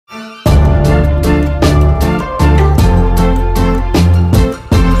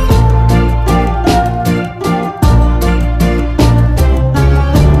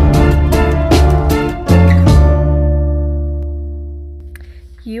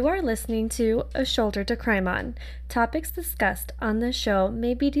You are listening to A Shoulder to Cry On. Topics discussed on this show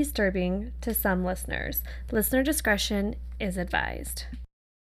may be disturbing to some listeners. Listener discretion is advised.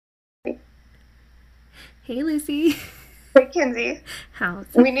 Hey, Lucy. Hey, Kinsey.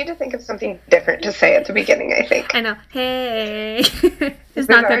 We need to think of something different to say at the beginning, I think. I know. Hey. It's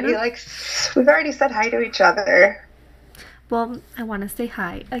not good enough. We've already said hi to each other. Well, I want to say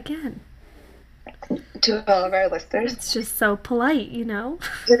hi again. To all of our listeners. It's just so polite, you know?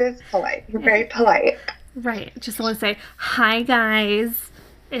 It is polite. You're very polite. Right. Just want to say, hi, guys.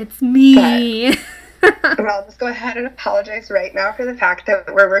 It's me. I'll just go ahead and apologize right now for the fact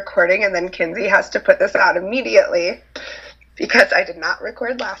that we're recording and then Kinsey has to put this out immediately because I did not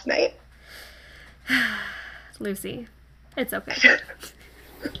record last night. Lucy, it's okay.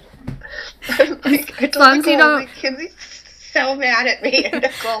 As long as you don't... Kinsey's so mad at me, and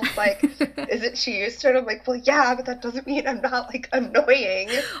Nicole's like, isn't she used to it? I'm like, well, yeah, but that doesn't mean I'm not, like, annoying.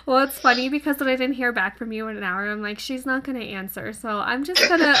 Well, it's funny because when I didn't hear back from you in an hour, I'm like, she's not going to answer, so I'm just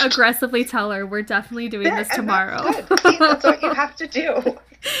going to aggressively tell her we're definitely doing this tomorrow. That's good. See, that's what you have to do.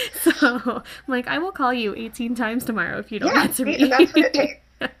 So, I'm like, I will call you 18 times tomorrow if you don't answer me. And that's what it takes.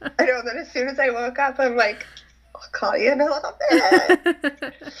 I know, and then as soon as I woke up, I'm like, I'll call you in a little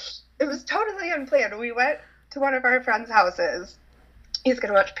bit. It was totally unplanned. We went to one of our friends' houses. He's going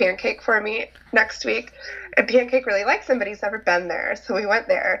to watch Pancake for me next week. And Pancake really likes him, but he's never been there. So we went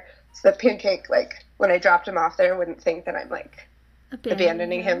there. So that Pancake, like, when I dropped him off there, wouldn't think that I'm, like,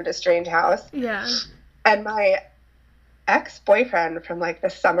 abandoning him at a strange house. Yeah. And my ex-boyfriend from, like, the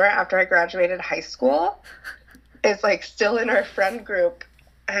summer after I graduated high school is, like, still in our friend group.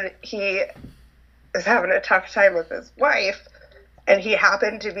 And he is having a tough time with his wife. And he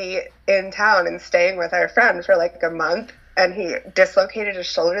happened to be in town and staying with our friend for like a month. And he dislocated his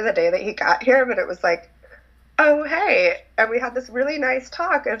shoulder the day that he got here. But it was like, oh, hey. And we had this really nice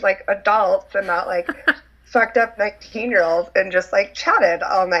talk as like adults and not like fucked up 19-year-olds and just like chatted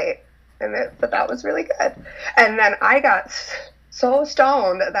all night. But that was really good. And then I got so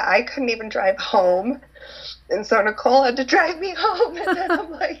stoned that I couldn't even drive home. And so Nicole had to drive me home. And then I'm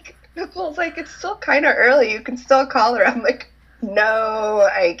like, Nicole's like, it's still kind of early. You can still call her. I'm like, no,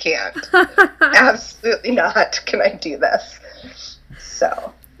 I can't. Absolutely not. Can I do this?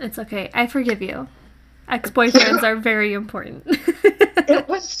 So. It's okay. I forgive you. Ex-boyfriends are very important. It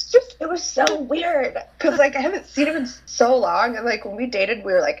was so weird. Because, like, I haven't seen him in so long. And, like, when we dated,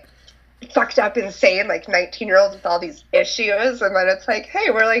 we were, like, fucked up, insane, like, 19-year-olds with all these issues. And then it's like, hey,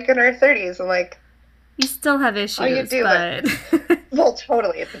 we're, like, in our 30s. And, like, you still have issues, how you doing? But... Well,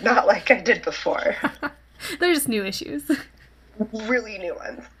 totally. It's not like I did before. They're just new issues. Really new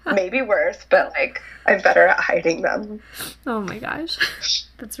ones. Maybe worse, but, like, I'm better at hiding them. Oh, my gosh.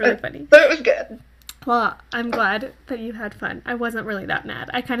 That's really funny. But it was good. Well, I'm glad that you had fun. I wasn't really that mad.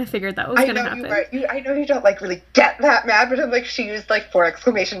 I kind of figured that was going to happen. I know you don't, like, really get that mad, but I'm like, she used, like, 4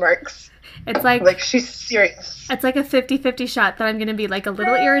 exclamation marks. It's like... Like, she's serious. It's like a 50-50 shot that I'm going to be, like, a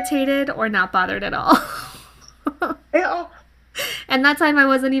little irritated or not bothered at all. Yeah. And that time I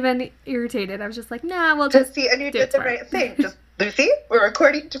wasn't even irritated. I was just like, nah, we'll just see, and you did the right thing. Just, Lucy, we're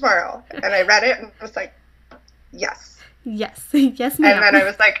recording tomorrow. And I read it and I was like, yes. Yes. Yes, ma'am. And then I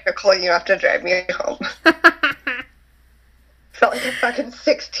was like, Nicole, you have to drive me home. Felt like a fucking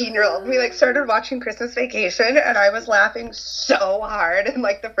 16-year-old. We, like, started watching Christmas Vacation, and I was laughing so hard in,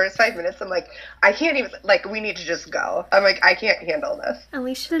 like, the first 5 minutes. I'm like, I can't even, like, we need to just go. I'm like, I can't handle this. At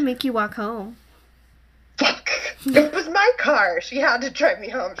least she didn't make you walk home. Fuck. It was my car. She had to drive me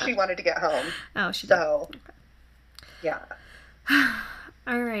home. She wanted to get home. Oh, she did. So, okay. Yeah.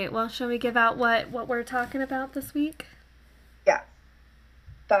 All right. Well, shall we give out what we're talking about this week? Yeah.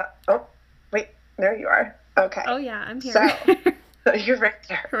 Oh, wait. There you are. Okay. Oh, yeah. I'm here. So, you're right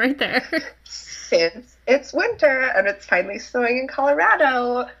there. Right there. Since it's winter and it's finally snowing in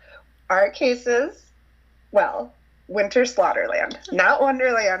Colorado, our cases, well, winter Slaughterland. Not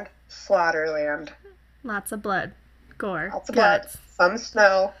Wonderland, Slaughterland. Lots of blood. Gore. Lots of blood. Some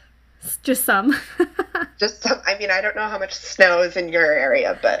snow. Just some. Just some. I mean, I don't know how much snow is in your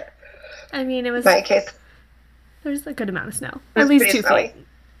area, but... I mean, it was... My case... There's a good amount of snow. At least 2 feet.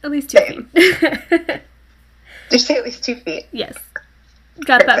 At least 2 feet. Did you say at least 2 feet? Yes.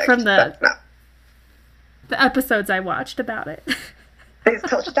 Got Perfect. That from the No. The episodes I watched about it. I just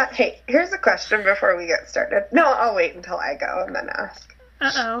told you that. Hey, here's a question before we get started. No, I'll wait until I go and then ask.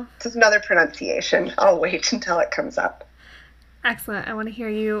 Uh-oh. This is another pronunciation. I'll wait until it comes up. Excellent. I want to hear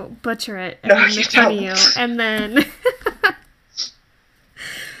you butcher it and no, make fun of you. And then...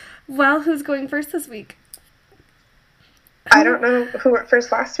 Well, who's going first this week? I don't know who went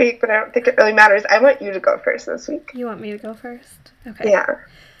first last week, but I don't think it really matters. I want you to go first this week. You want me to go first? Okay. Yeah.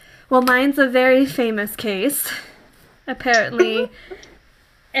 Well, mine's a very famous case. Apparently,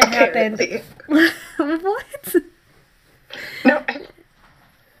 it happened. What? No,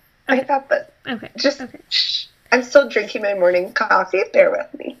 I thought that. Okay. Shh. I'm still drinking my morning coffee. Bear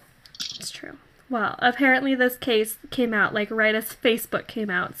with me. It's true. Well, apparently this case came out like right as Facebook came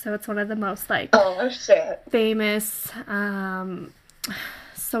out, so it's one of the most like famous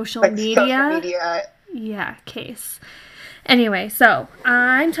social media case. Anyway, so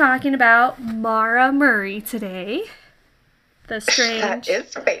I'm talking about Mara Murray today. The strange. That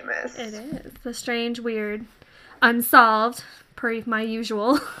is famous. It is the strange, weird, unsolved, per my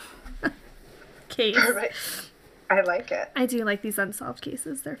usual case. Perfect. I like it. I do like these unsolved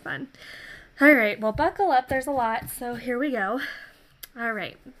cases. They're fun. All right, well, buckle up. There's a lot, so here we go. All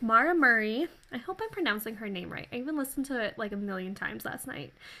right, Mara Murray. I hope I'm pronouncing her name right. I even listened to it like a million times last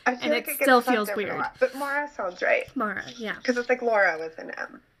night, and it still feels weird. But Mara sounds right. Mara, yeah. Because it's like Laura with an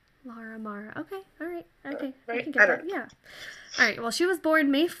M. Mara. Okay, all right. Okay, right? I can get that. Yeah. All right, well, she was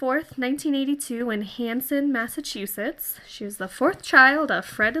born May 4th, 1982 in Hanson, Massachusetts. She was the fourth child of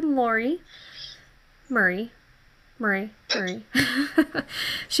Fred and Lori Murray.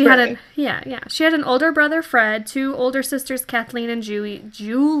 She had an older brother, Fred, two older sisters, Kathleen and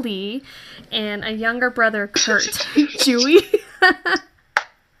Julie, and a younger brother, Kurt. Julie?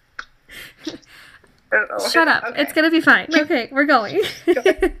 Shut up. Okay. It's gonna be fine. Okay, we're going. Did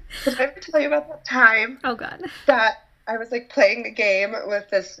I ever tell you about that time? Oh, God. That I was like playing a game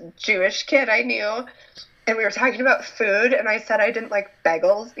with this Jewish kid I knew, and we were talking about food, and I said I didn't like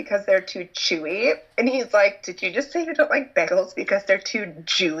bagels because they're too chewy. And he's like, did you just say you don't like bagels because they're too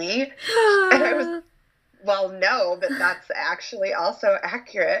Jewy? And I was, well, no, but that's actually also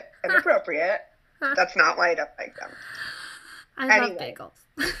accurate and appropriate. That's not why I don't like them. I love bagels.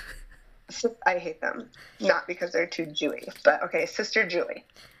 I hate them. Not because they're too Jewy. But, okay, Sister Julie.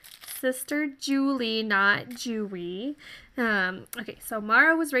 Sister Julie, not Jewy. Okay, so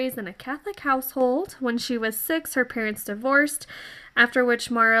Mara was raised in a Catholic household. When she was 6, her parents divorced, after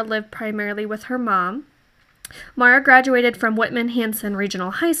which Mara lived primarily with her mom. Mara graduated from Whitman-Hanson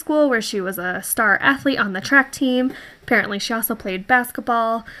Regional High School, where she was a star athlete on the track team. Apparently, she also played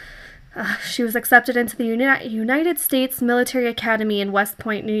basketball. She was accepted into the United States Military Academy in West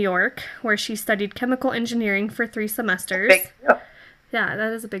Point, New York, where she studied chemical engineering for 3 semesters. Big deal. Yeah,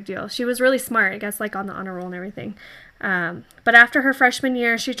 that is a big deal. She was really smart, I guess, like on the honor roll and everything. But after her freshman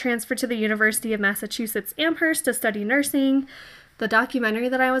year, she transferred to the University of Massachusetts Amherst to study nursing. The documentary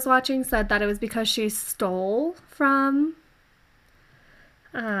that I was watching said that it was because she stole from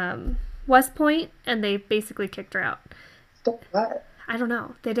West Point, and they basically kicked her out. Stole what? I don't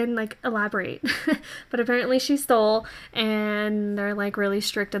know. They didn't, like, elaborate. But apparently she stole, and they're, like, really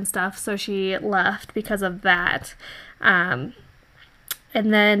strict and stuff, so she left because of that.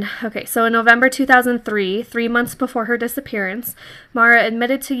 And then, okay, so in November 2003, 3 months before her disappearance, Mara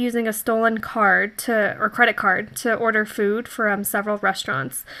admitted to using a stolen credit card to order food from several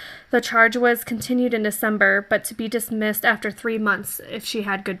restaurants. The charge was continued in December, but to be dismissed after 3 months if she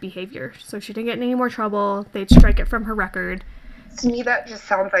had good behavior. So if she didn't get in any more trouble, they'd strike it from her record. To me, that just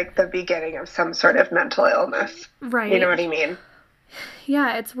sounds like the beginning of some sort of mental illness. Right. You know what I mean?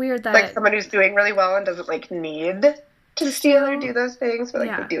 Yeah, it's weird that... Like someone who's doing really well and doesn't, like, need to steal or do those things, but,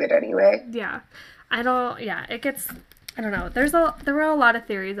 like, they do it anyway. Yeah. I don't know. There were a lot of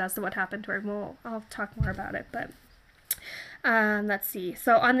theories as to what happened to her. I'll talk more about it, but... let's see.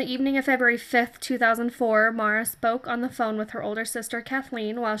 So on the evening of February 5th, 2004, Mara spoke on the phone with her older sister,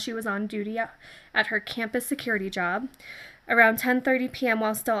 Kathleen, while she was on duty at her campus security job. Around 10:30 p.m.,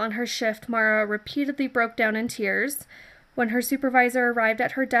 while still on her shift, Mara repeatedly broke down in tears. When her supervisor arrived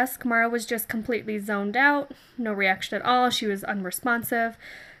at her desk, Mara was just completely zoned out, no reaction at all. She was unresponsive.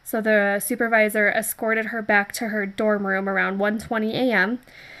 So the supervisor escorted her back to her dorm room around 1:20 a.m.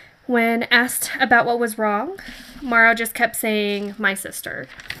 When asked about what was wrong, Mara just kept saying, "My sister."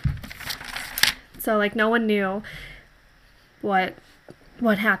 So, like, no one knew what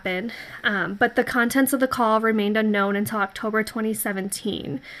happened. But the contents of the call remained unknown until October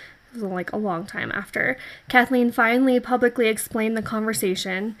 2017. It was, like, a long time after. Kathleen finally publicly explained the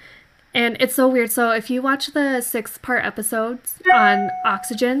conversation. And it's so weird. So if you watch the 6-part episodes on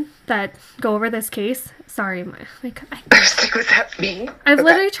Oxygen that go over this case, sorry, I was like, was that me? I've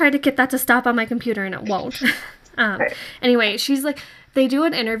literally tried to get that to stop on my computer and it won't. Anyway, she's like, they do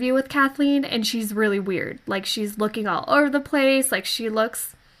an interview with Kathleen and she's really weird. Like, she's looking all over the place. Like, she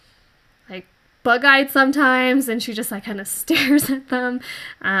looks like bug-eyed sometimes and she just, like, kind of stares at them.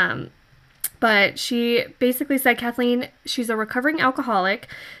 But she basically said Kathleen, she's a recovering alcoholic.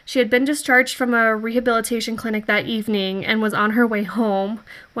 She had been discharged from a rehabilitation clinic that evening and was on her way home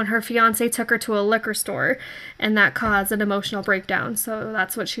when her fiance took her to a liquor store, and that caused an emotional breakdown. So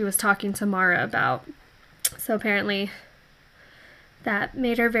that's what she was talking to Mara about. So apparently that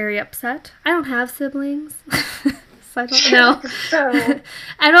made her very upset. I don't have siblings, so I don't know.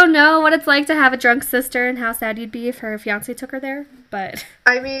 I don't know what it's like to have a drunk sister and how sad you'd be if her fiance took her there, but...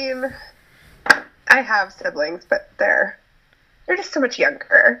 I mean... I have siblings, but they're just so much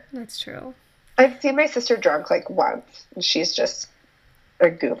younger. That's true. I've seen my sister drunk like once, and she's just a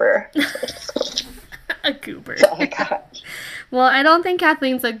goober. A goober. That's all I got. Well, I don't think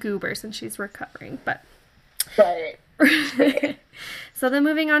Kathleen's a goober since she's recovering, but... Right. So then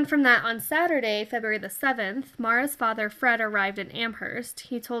moving on from that, on Saturday, February the 7th, Mara's father, Fred, arrived in Amherst.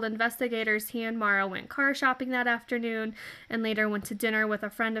 He told investigators he and Mara went car shopping that afternoon and later went to dinner with a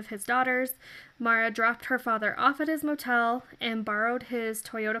friend of his daughter's. Mara dropped her father off at his motel and borrowed his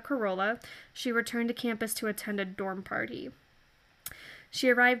Toyota Corolla. She returned to campus to attend a dorm party. She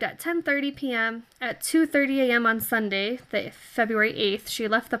arrived at 10:30 p.m. At 2:30 a.m. on Sunday, February 8th, she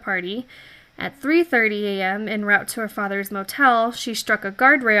left the party. At 3:30 a.m., en route to her father's motel, she struck a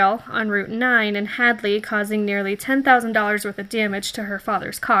guardrail on Route 9 in Hadley, causing nearly $10,000 worth of damage to her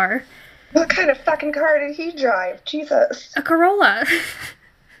father's car. What kind of fucking car did he drive? Jesus. A Corolla.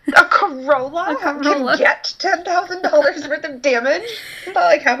 A Corolla? A Corolla. Can get $10,000 worth of damage?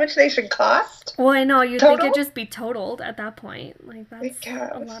 About like how much they should cost? Well, I know. You'd Total? think it'd just be totaled at that point. Like, that's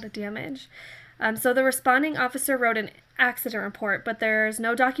a lot of damage. So the responding officer wrote an accident report, but there's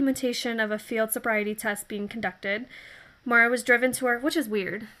no documentation of a field sobriety test being conducted. Mara was driven to her, which is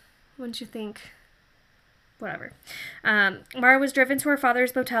weird, wouldn't you think? Whatever. Mara was driven to her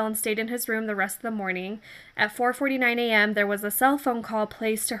father's motel and stayed in his room the rest of the morning. At 4:49 a.m., there was a cell phone call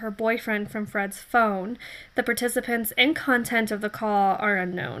placed to her boyfriend from Fred's phone. The participants and content of the call are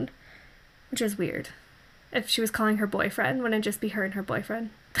unknown, which is weird. If she was calling her boyfriend, wouldn't it just be her and her boyfriend?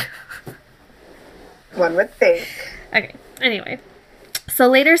 One would think. Okay, anyway. So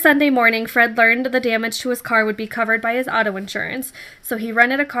later Sunday morning, Fred learned the damage to his car would be covered by his auto insurance. So he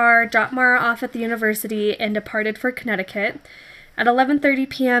rented a car, dropped Mara off at the university, and departed for Connecticut. At 11:30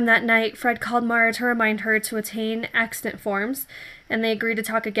 p.m. that night, Fred called Mara to remind her to obtain accident forms, and they agreed to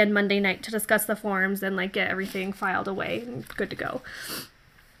talk again Monday night to discuss the forms and get everything filed away and good to go.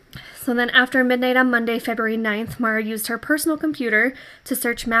 So then after midnight on Monday, February 9th, Mara used her personal computer to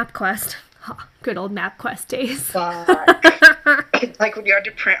search MapQuest. Good old MapQuest days. Fuck. It's like when you had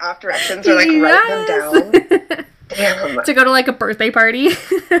to print off directions or write them down. Damn. To go to a birthday party.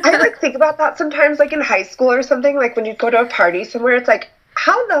 I think about that sometimes in high school or something, when you go to a party somewhere, it's like,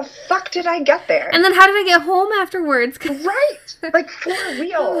 how the fuck did I get there? And then how did I get home afterwards? Right. For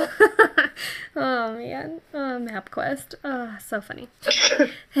real. Oh, man. Oh, MapQuest. Oh, so funny.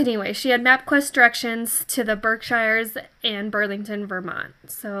 Anyway, she had MapQuest directions to the Berkshires and Burlington, Vermont.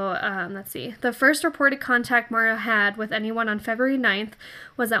 So, let's see. The first reported contact Mara had with anyone on February 9th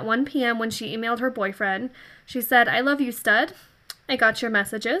was at 1 p.m. when she emailed her boyfriend. She said, "I love you, stud. I got your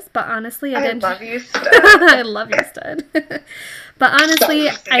messages, but honestly, I didn't..." I love you, stud. I love you, stud. But honestly,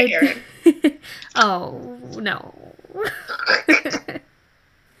 Oh, no.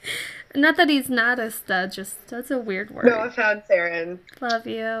 Not that he's not a stud, just stud's a weird word. No offense, Aaron. Love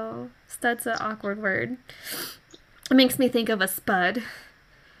you. Stud's an awkward word. It makes me think of a spud.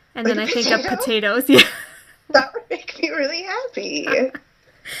 And then I think of potatoes. Yeah. That would make me really happy.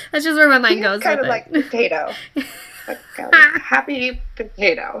 That's just where my mind goes. Kind of like potato. Happy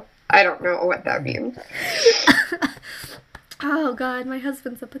potato. I don't know what that means. Oh, God, my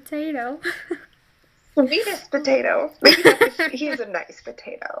husband's a potato. Sweetest potato. He's a nice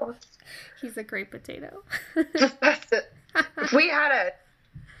potato. He's a great potato. If we had a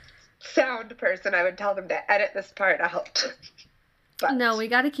sound person, I would tell them to edit this part out. But no, we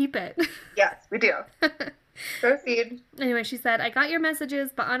got to keep it. Yes, we do. Proceed. Anyway, she said, "I got your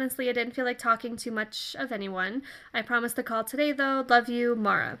messages, but honestly, I didn't feel like talking too much of anyone. I promised to call today, though. Love you,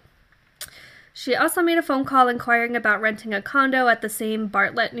 Mara." She also made a phone call inquiring about renting a condo at the same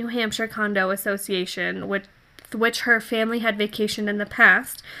Bartlett, New Hampshire Condo Association, with which her family had vacationed in the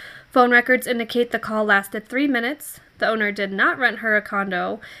past. Phone records indicate the call lasted 3 minutes. The owner did not rent her a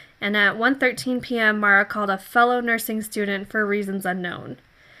condo, and at 1:13 p.m., Mara called a fellow nursing student for reasons unknown.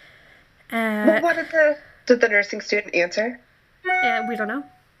 What did the nursing student answer? We don't know.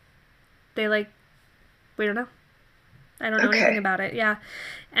 We don't know. I don't know anything about it, yeah.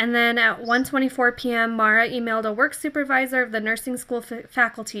 And then at 1:24 p.m., Mara emailed a work supervisor of the nursing school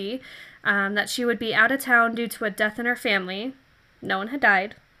faculty that she would be out of town due to a death in her family. No one had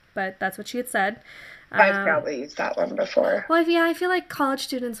died. but that's what she had said. I've probably used that one before. Well, yeah, I feel like college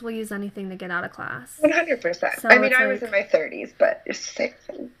students will use anything to get out of class. 100%. So I mean, I was in my 30s, but it's the same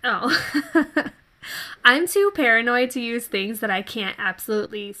thing. Oh. I'm too paranoid to use things that I can't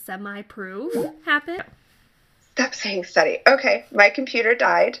absolutely semi-prove happen. Stop saying study. Okay, my computer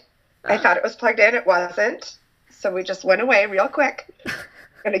died. I thought it was plugged in. It wasn't. So we just went away real quick.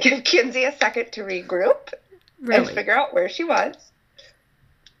 I'm going to give Kinsey a second to regroup and figure out where she was.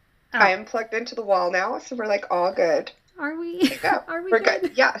 Oh. I am plugged into the wall now, so we're like all good. Are we? Are we We're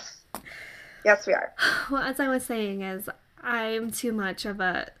good. Yes. Yes, we are. Well, as I was saying, is I'm too much of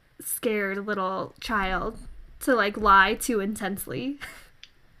a scared little child to like lie too intensely.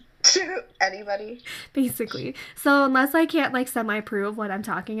 To anybody. Basically. So unless I can't like semi-prove what I'm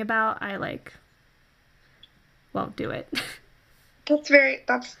talking about, I like won't do it.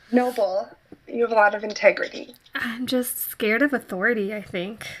 That's noble. You have a lot of integrity. I'm just scared of authority, I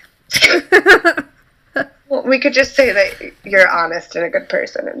think. Well, we could just say that you're honest and a good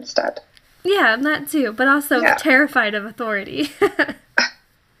person instead. Yeah, that too, but also terrified of authority.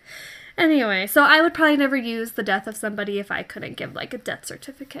 Anyway, so I would probably never use the death of somebody if I couldn't give like a death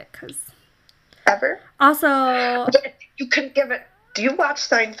certificate, because ever. Also, you couldn't give it. Do you watch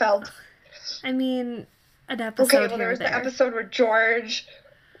Seinfeld? I mean, an episode. Okay, well, there was the episode where George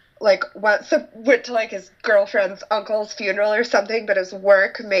went to like his girlfriend's uncle's funeral or something, but his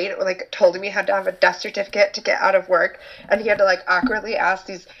work told him he had to have a death certificate to get out of work, and he had to like awkwardly ask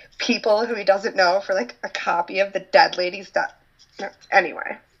these people who he doesn't know for like a copy of the dead lady's death.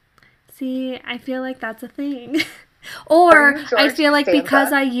 Anyway. See, I feel like that's a thing. Or I feel like Santa?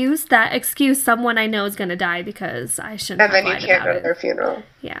 Because I used that excuse, someone I know is going to die because I shouldn't have lied about it. And then you can't go to their funeral.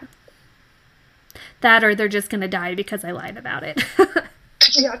 Yeah. That, or they're just going to die because I lied about it.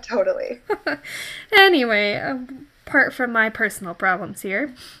 Yeah, totally. Anyway, apart from my personal problems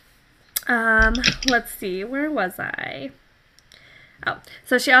here, let's see, where was I? Oh,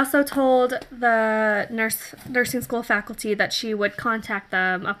 so she also told the nursing school faculty that she would contact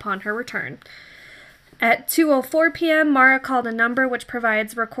them upon her return. At 2:04 p.m., Mara called a number which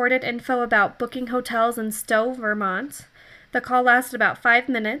provides recorded info about booking hotels in Stowe, Vermont. The call lasted about 5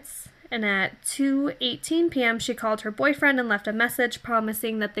 minutes, and at 2:18 p.m., she called her boyfriend and left a message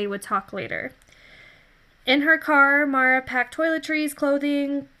promising that they would talk later. In her car, Mara packed toiletries,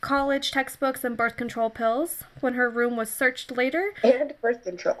 clothing, college textbooks, and birth control pills. When her room was searched later... And birth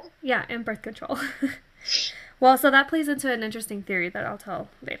control. Yeah, and birth control. Well, so that plays into an interesting theory that I'll tell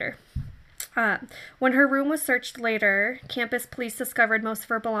later. When her room was searched later, campus police discovered most of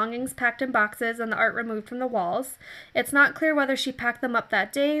her belongings packed in boxes and the art removed from the walls. It's not clear whether she packed them up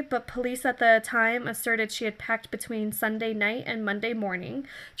that day, but police at the time asserted she had packed between Sunday night and Monday morning,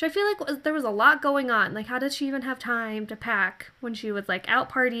 which I feel like there was a lot going on. Like, how did she even have time to pack when she was, like,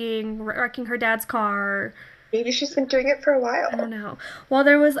 out partying, wrecking her dad's car? Maybe she's been doing it for a while. I don't know. Well,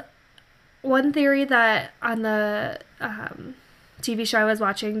 there was one theory that on the... TV show I was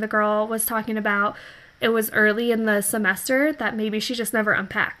watching, the girl was talking about it was early in the semester that maybe she just never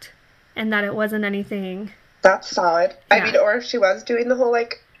unpacked and that it wasn't anything. That's solid. Yeah. I mean, or if she was doing the whole,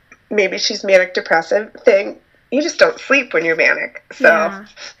 like, maybe she's manic depressive thing. You just don't sleep when you're manic. So yeah.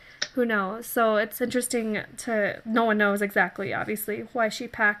 Who knows? So it's interesting no one knows exactly, obviously, why she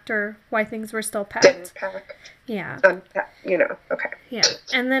packed or why things were still packed. Didn't pack. Yeah. Okay. Yeah.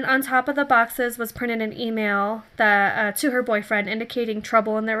 And then on top of the boxes was printed an email that to her boyfriend indicating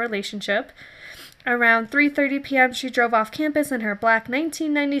trouble in their relationship. Around 3:30 p.m., she drove off campus in her black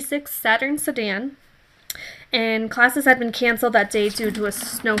 1996 Saturn sedan. And classes had been canceled that day due to a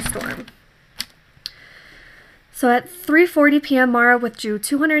snowstorm. So at 3:40 p.m., Mara withdrew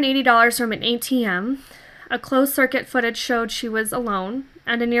 $280 from an ATM. A closed-circuit footage showed she was alone.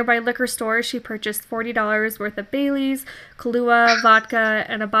 At a nearby liquor store, she purchased $40 worth of Bailey's, Kahlua, vodka,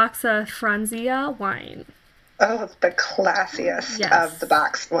 and a box of Franzia wine. Oh, the classiest of the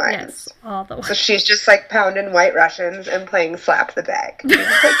boxed wines. Yes, all the wines. So she's just, like, pounding White Russians and playing Slap the Bag. You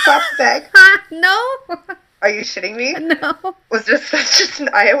just, like, Slap the Bag? No. Are you shitting me? No. That's just an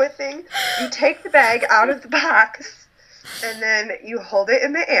Iowa thing? You take the bag out of the box, and then you hold it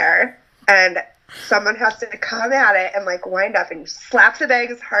in the air, and someone has to come at it and, like, wind up, and you slap the bag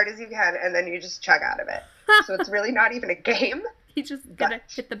as hard as you can, and then you just chug out of it. So it's really not even a game. You just gotta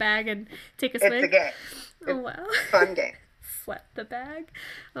hit the bag and take a swig? It's a game. Oh, wow. It's a fun game. Slap the bag?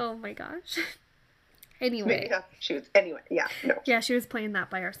 Oh, my gosh. Anyway. Yeah, she was playing that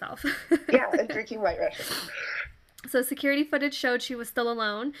by herself. Yeah, and drinking White Russian. So security footage showed she was still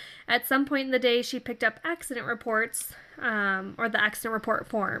alone. At some point in the day, she picked up accident reports, or the accident report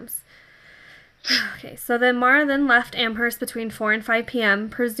forms. Okay, so then Mara then left Amherst between 4 and 5 p.m.,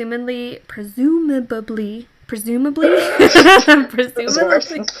 presumably, presumably, It was worse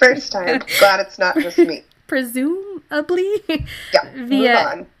than the first time. Glad it's not just me. presumably, Yeah, move via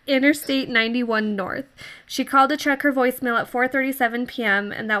on. Interstate 91 North. She called to check her voicemail at 4:37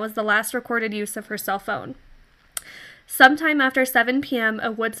 p.m., and that was the last recorded use of her cell phone. Sometime after 7 p.m.,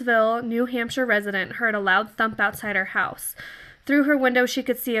 a Woodsville, New Hampshire resident heard a loud thump outside her house. Through her window, she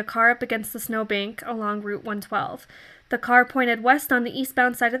could see a car up against the snowbank along Route 112. The car pointed west on the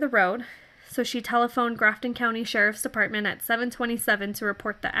eastbound side of the road, so she telephoned Grafton County Sheriff's Department at 7:27 to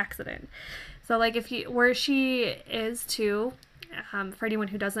report the accident. So, like, where she is, too, for anyone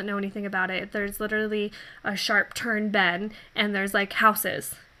who doesn't know anything about it, there's literally a sharp turn bend, and there's, like,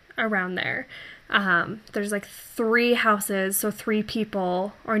 houses around there. There's, like, 3 houses, so 3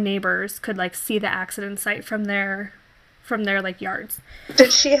 people or neighbors could, like, see the accident site from their like, yards.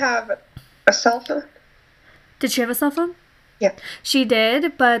 Did she have a cell phone? Did she have a cell phone? Yeah. She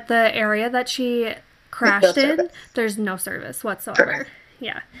did, but the area that she crashed in, service. there's no service whatsoever. Sure.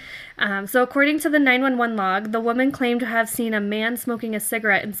 Yeah. So according to the 911 log, the woman claimed to have seen a man smoking a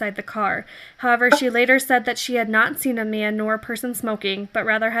cigarette inside the car. However, she later said that she had not seen a man nor a person smoking, but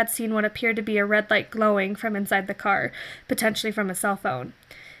rather had seen what appeared to be a red light glowing from inside the car, potentially from a cell phone.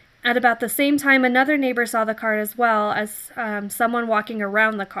 At about the same time, another neighbor saw the car as well as someone walking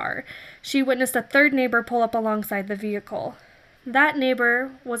around the car. She witnessed a third neighbor pull up alongside the vehicle. That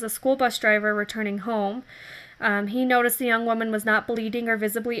neighbor was a school bus driver returning home. He noticed the young woman was not bleeding or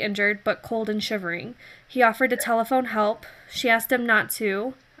visibly injured, but cold and shivering. He offered to telephone help. She asked him not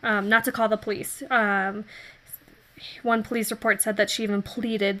to call the police. One police report said that she even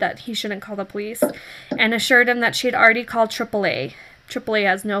pleaded that he shouldn't call the police and assured him that she had already called AAA. AAA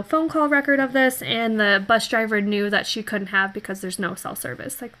has no phone call record of this, and the bus driver knew that she couldn't have because there's no cell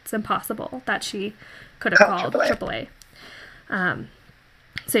service. Like, it's impossible that she could have called AAA.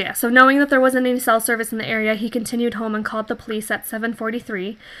 So knowing that there wasn't any cell service in the area, he continued home and called the police at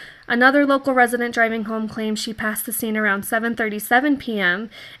 7:43. Another local resident driving home claimed she passed the scene around 7:37 p.m.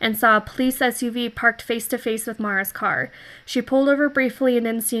 and saw a police SUV parked face-to-face with Mara's car. She pulled over briefly and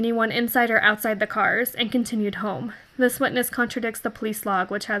didn't see anyone inside or outside the cars and continued home. This witness contradicts the police log,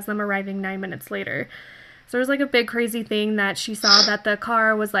 which has them arriving 9 minutes later. So there was like a big crazy thing that she saw that the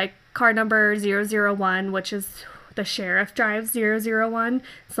car was like car number 001, which is the sheriff drives 001.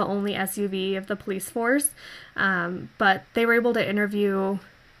 It's the only SUV of the police force. But they were able to interview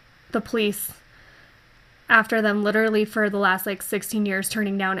the police after them literally for the last like 16 years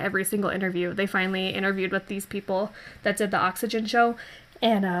turning down every single interview. They finally interviewed with these people that did the Oxygen show,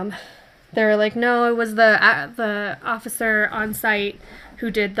 and they were like, no, it was the officer on site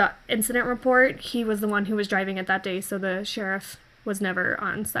who did the incident report. He was the one who was driving it that day, so the sheriff was never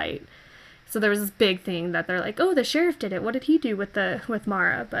on site. So there was this big thing that they're like, oh, the sheriff did it. What did he do with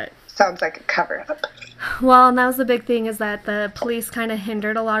Mara? But sounds like a cover-up. Well, and that was the big thing, is that the police kind of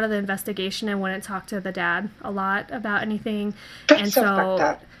hindered a lot of the investigation and wouldn't talk to the dad a lot about anything. That's and so so fucked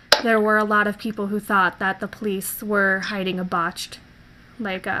up. there were a lot of people who thought that the police were hiding a botched No,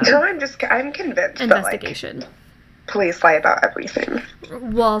 I'm convinced investigation. that, like, police lie about everything.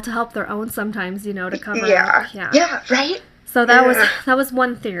 Well, to help their own sometimes, to cover up. Yeah. Yeah, right? So that was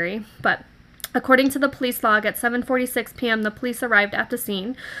one theory, but according to the police log, at 7:46 p.m., the police arrived at the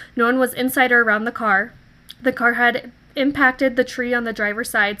scene. No one was inside or around the car. The car had impacted the tree on the driver's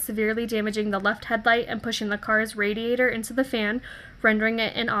side, severely damaging the left headlight and pushing the car's radiator into the fan, rendering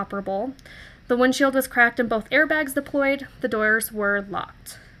it inoperable. The windshield was cracked and both airbags deployed. The doors were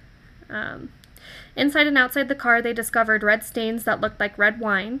locked. Inside and outside the car, they discovered red stains that looked like red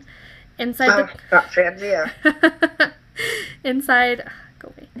wine. Inside the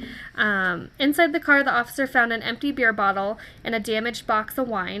car, the officer found an empty beer bottle and a damaged box of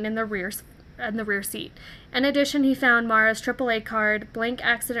wine in the rear seat. In addition, he found Mara's AAA card, blank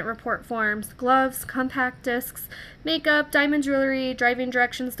accident report forms, gloves, compact discs, makeup, diamond jewelry, driving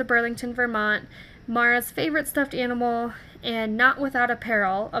directions to Burlington, Vermont, Mara's favorite stuffed animal, and Not Without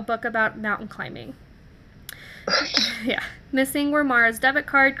Apparel, a book about mountain climbing. Yeah. Missing were Mara's debit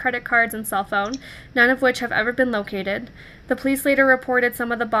card, credit cards, and cell phone, none of which have ever been located. The police later reported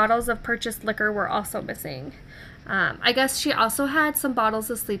some of the bottles of purchased liquor were also missing. I guess she also had some bottles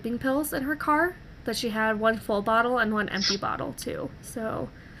of sleeping pills in her car, that she had one full bottle and one empty bottle, too. So,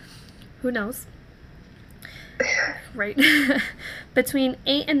 who knows? Right. Between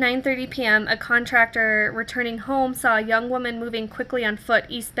 8 and 9:30 p.m., a contractor returning home saw a young woman moving quickly on foot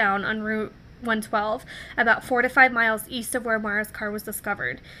eastbound on Route 112, about 4 to 5 miles east of where Mara's car was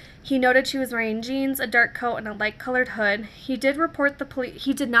discovered. He noted she was wearing jeans, a dark coat, and a light-colored hood. He did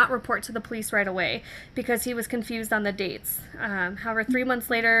not report to the police right away because he was confused on the dates. However, 3 months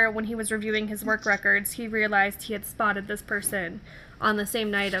later, when he was reviewing his work records, he realized he had spotted this person on the same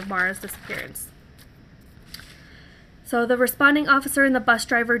night of Mara's disappearance. So the responding officer and the bus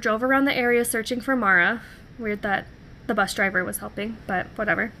driver drove around the area searching for Mara. Weird that the bus driver was helping, but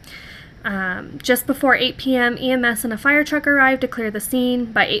whatever. Just before 8 p.m., EMS and a fire truck arrived to clear the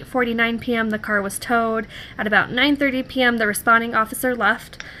scene. By 8:49 p.m., the car was towed. At about 9:30 p.m., the responding officer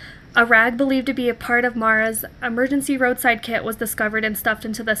left. A rag believed to be a part of Mara's emergency roadside kit was discovered and stuffed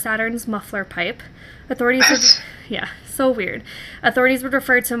into the Saturn's muffler pipe. So weird. Authorities would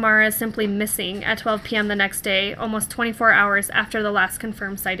refer to Mara as simply missing at 12 p.m. the next day, almost 24 hours after the last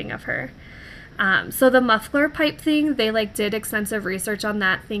confirmed sighting of her. So the muffler pipe thing, they did extensive research on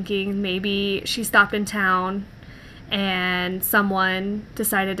that, thinking maybe she stopped in town and someone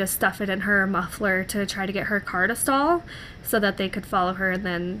decided to stuff it in her muffler to try to get her car to stall so that they could follow her and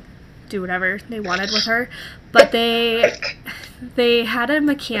then do whatever they wanted with her. But they had a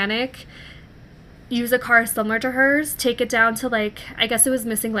mechanic use a car similar to hers, take it down to I guess it was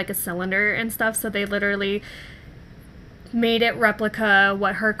missing a cylinder and stuff, so they literally made it replica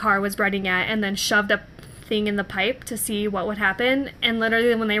what her car was running at and then shoved a thing in the pipe to see what would happen, and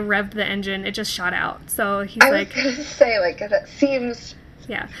literally when they revved the engine it just shot out. So he's I was gonna say, that seems...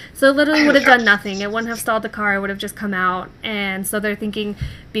 Yeah, so it literally would have done nothing. It wouldn't have stalled the car, it would have just come out. And so they're thinking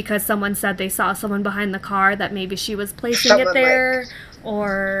because someone said they saw someone behind the car that maybe she was placing it there,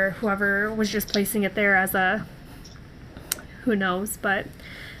 or whoever was just placing it there as a... who knows, but...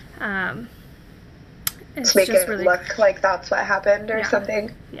 It's make just it really look like that's what happened or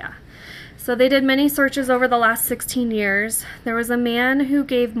something. Yeah. So they did many searches over the last 16 years. There was a man who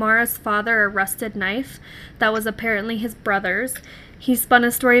gave Mara's father a rusted knife that was apparently his brother's. He spun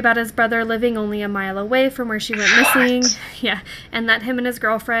a story about his brother living only a mile away from where she went missing. Yeah, and that him and his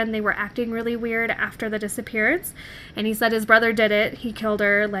girlfriend, they were acting really weird after the disappearance. And he said his brother did it. He killed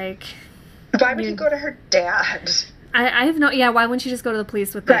her, Why would he go to her dad? I have no... Yeah, why wouldn't you just go to the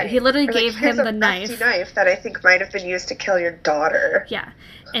police with it? He literally gave him the knife. Here's a knife that I think might have been used to kill your daughter. Yeah,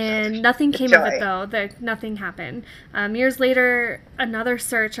 and nothing came of it, though. Nothing happened. Years later, another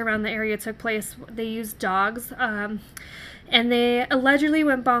search around the area took place. They used dogs, and they allegedly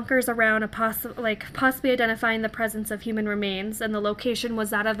went bonkers around possibly identifying the presence of human remains, and the location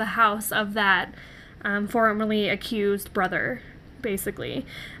was that of the house of that formerly accused brother, basically.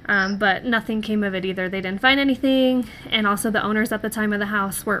 But nothing came of it either. They didn't find anything, and also the owners at the time of the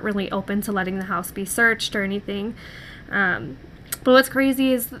house weren't really open to letting the house be searched or anything. But what's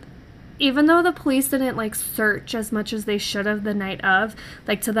crazy is even though the police didn't search as much as they should have the night of,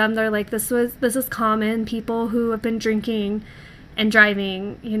 to them they're this is common. People who have been drinking and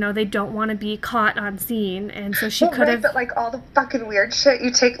driving, they don't want to be caught on scene, and so she could have... But all the fucking weird shit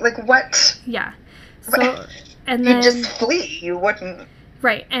you take, what? Yeah. So... And then, you just flee. You wouldn't.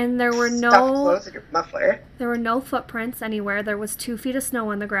 Right, and there were stuff clothes in your muffler. There were no footprints anywhere. There was 2 feet of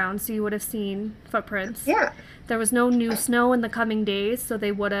snow on the ground, so you would have seen footprints. Yeah. There was no new snow in the coming days, so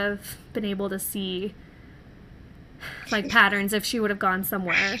they would have been able to see patterns if she would have gone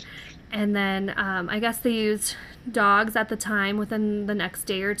somewhere. And then I guess they used dogs at the time within the next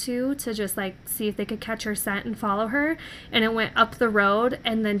day or two to just see if they could catch her scent and follow her. And it went up the road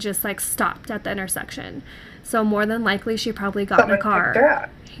and then just stopped at the intersection. So more than likely she probably got in a car.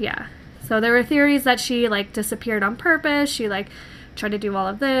 Yeah. So there were theories that she disappeared on purpose. She tried to do all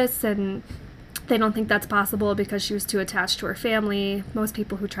of this, and they don't think that's possible because she was too attached to her family. Most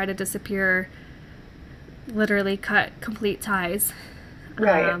people who try to disappear literally cut complete ties.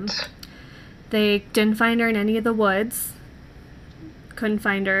 Right. They didn't find her in any of the woods. Couldn't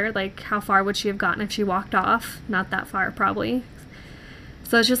find her. How far would she have gotten if she walked off? Not that far, probably.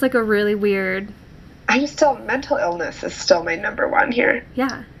 So it's just a really weird... mental illness is still my number one here.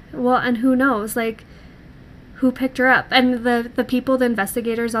 Yeah. Well, and who knows, who picked her up? And the people, the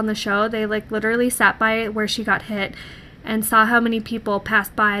investigators on the show, they, literally sat by where she got hit and saw how many people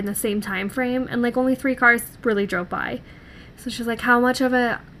passed by in the same time frame, and, only 3 cars really drove by. So she's how much of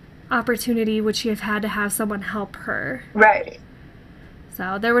a opportunity would she have had to have someone help her? Right.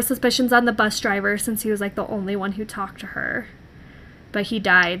 So there were suspicions on the bus driver since he was, the only one who talked to her. But he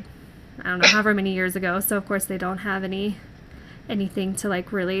died, I don't know, however many years ago, so of course they don't have anything to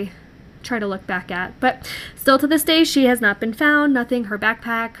really try to look back at. But still to this day she has not been found. Nothing, her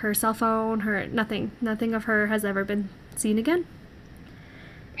backpack, her cell phone, nothing of her has ever been seen again.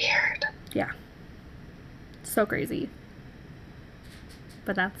 Weird. Yeah. So crazy.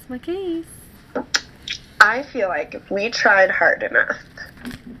 But that's my case. I feel like if we tried hard enough,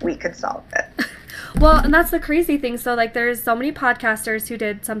 we could solve it. Well, and that's the crazy thing. So, like, there's so many podcasters who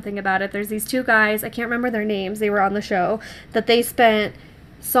did something about it. There's these two guys, I can't remember their names, they were on the show, that they spent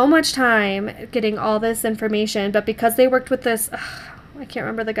so much time getting all this information, but because they worked with this, I can't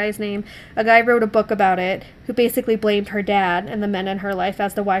remember the guy's name, a guy wrote a book about it who basically blamed her dad and the men in her life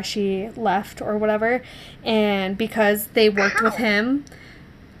as to why she left or whatever. And because they worked with him,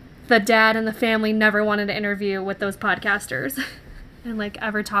 the dad and the family never wanted to interview with those podcasters and, like,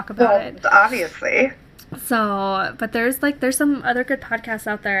 ever talk about it. Obviously. So, but there's some other good podcasts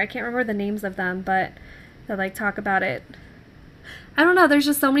out there. I can't remember the names of them, but that, like, talk about it. I don't know. There's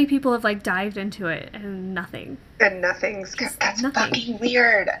just so many people have, like, dived into it and nothing. And that's fucking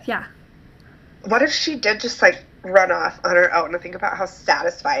weird. Yeah. What if she did just, like, run off on her own and think about how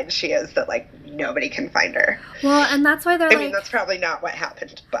satisfied she is that, like, nobody can find her? Well, and that's why they're I mean, that's probably not what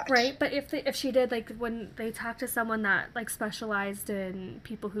happened, but... Right, but if she did, like, when they talk to someone that, like, specialized in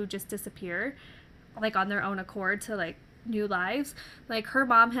people who just disappear, like, on their own accord to, like, new lives, like, her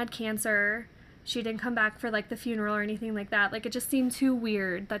mom had cancer, she didn't come back for, like, the funeral or anything like that. Like, it just seemed too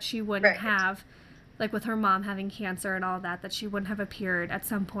weird that she wouldn't have, like, with her mom having cancer and all that she wouldn't have appeared at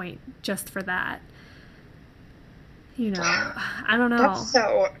some point just for that. You know, I don't know. That's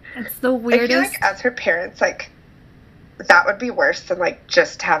so... It's the weirdest... I feel like as her parents, like, that would be worse than, like,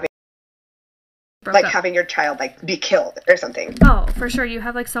 just having... Like, having your child, like, be killed or something. Oh, for sure. You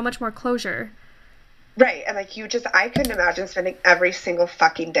have, like, so much more closure. Right, and, like, I couldn't imagine spending every single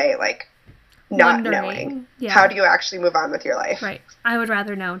fucking day, like, not knowing. Yeah. How do you actually move on with your life? Right. I would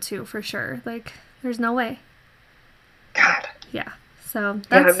rather know, too, for sure. Like, there's no way. God. Yeah. So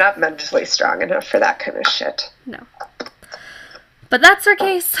that's... I'm not mentally strong enough for that kind of shit. No. But that's her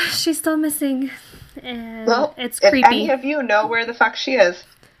case. She's still missing. And it's creepy. If any of you know where the fuck she is,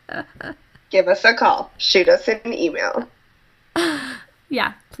 give us a call. Shoot us an email.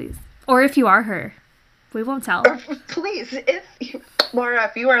 Yeah, please. Or if you are her, we won't tell. Please, Laura,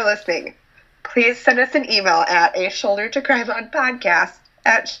 if you are listening, please send us an email at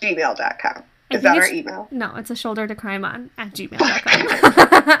ashouldertocrimeonpodcast@gmail.com. Is that our email? No, it's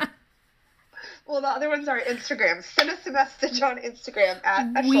ashouldertocrimeon@gmail.com. Well, the other ones are Instagram. Send us a message on Instagram at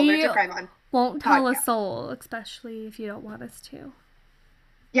ashouldertocrimeon. Won't tell a soul, especially if you don't want us to.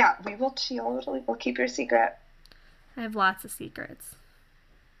 Yeah, we'll keep your secret. I have lots of secrets.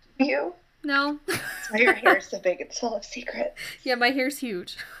 You? No. That's why your hair is so big. It's full of secrets. Yeah, my hair's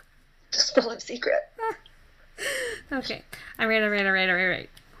huge. Just full of secret. Okay. I'm right.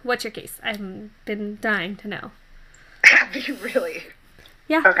 What's your case? I've been dying to know. Have you really?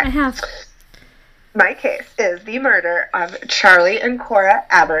 Yeah, okay. I have. My case is the murder of Charlie and Cora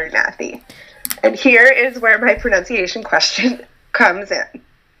Abernathy. And here is where my pronunciation question comes in.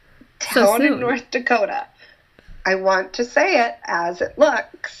 Town in North Dakota. I want to say it as it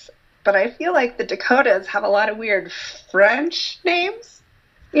looks, but I feel like the Dakotas have a lot of weird French names.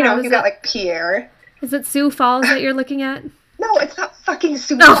 You know, you got like Pierre. Is it Sioux Falls that you're looking at? No, it's not fucking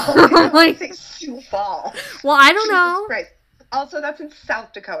Sioux Falls. I say Sioux Falls. Well, I don't know. Christ. Also, that's in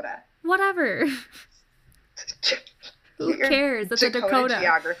South Dakota. Whatever. Who cares? It's a Dakota.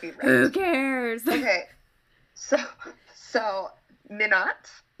 Geography, right? Who cares? Okay. So Minot.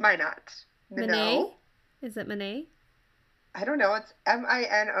 Minot? Is it Minot? I don't know. It's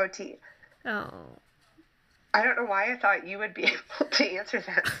Minot. Oh. I don't know why I thought you would be able to answer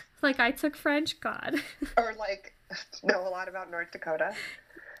that. Like I took French, God. Or like know a lot about North Dakota.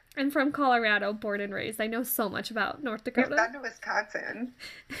 I'm from Colorado, born and raised. I know so much about North Dakota. You've been to Wisconsin.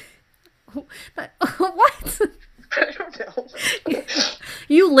 What? I don't know.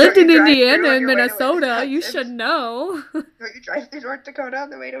 You lived in Indiana and Minnesota. You should know. Don't you drive through North Dakota on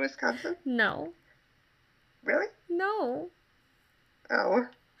the way to Wisconsin? No. Really? No. Oh.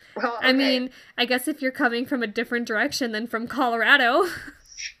 Well, okay. I mean, I guess if you're coming from a different direction than from Colorado.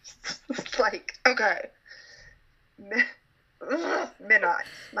 It's like, okay. Minot.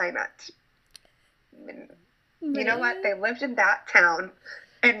 You know what? They lived in that town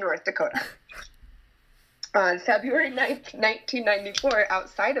in North Dakota. On February 9th, 1994,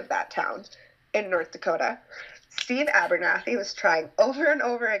 outside of that town in North Dakota, Steve Abernathy was trying over and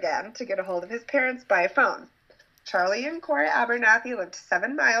over again to get a hold of his parents by phone. Charlie and Cora Abernathy lived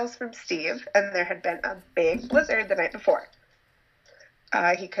 7 miles from Steve, and there had been a big blizzard the night before.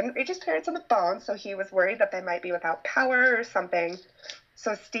 He couldn't reach his parents on the phone, so he was worried that they might be without power or something.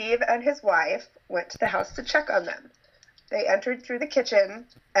 So Steve and his wife went to the house to check on them. They entered through the kitchen,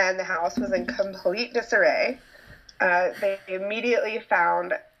 and the house was in complete disarray. They immediately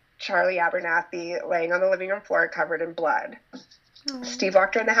found Charlie Abernathy laying on the living room floor covered in blood. Aww. Steve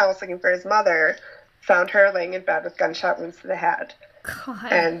walked around the house looking for his mother, found her laying in bed with gunshot wounds to the head.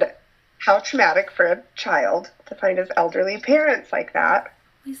 God. And how traumatic for a child to find his elderly parents like that.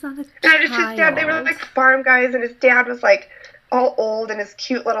 He's not a And his child. dad, they were like farm guys, and his dad was like all old in his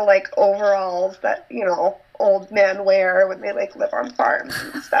cute little like overalls that, you know, old men wear when they like live on farms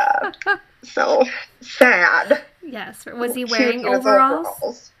and stuff. So sad. Yes. Was he Cute wearing in his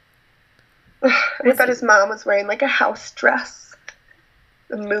overalls? I bet his mom was wearing like a house dress.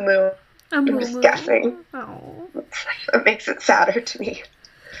 A muumuu. I'm just guessing. Oh. It makes it sadder to me.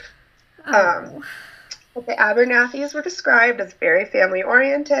 Oh. But the Abernathys were described as very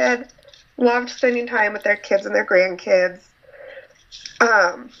family-oriented, loved spending time with their kids and their grandkids.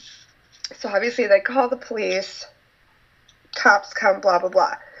 So obviously they call the police, cops come, blah, blah,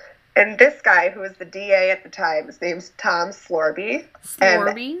 blah. And this guy, who was the DA at the time, his name's Tom Slorby.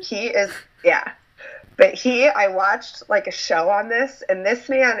 Slorby? And he is, yeah. But I watched like a show on this, and this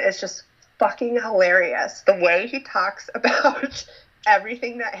man is just fucking hilarious. The way he talks about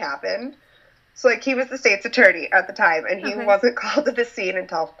everything that happened. So, like, he was the state's attorney at the time, and he wasn't called to the scene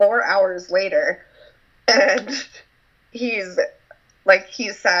until 4 hours later. And he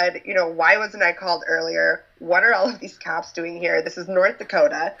said, you know, why wasn't I called earlier? What are all of these cops doing here? This is North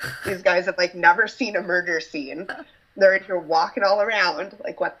Dakota. These guys have, like, never seen a murder scene. They're in here walking all around.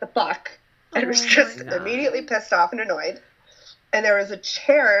 Like, what the fuck? And was just immediately pissed off and annoyed. And there was a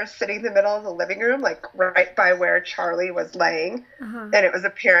chair sitting in the middle of the living room, like right by where Charlie was laying. And it was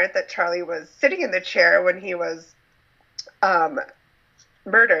apparent that Charlie was sitting in the chair when he was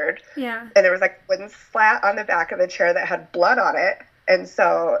murdered. Yeah. And there was like a wooden slat on the back of the chair that had blood on it. And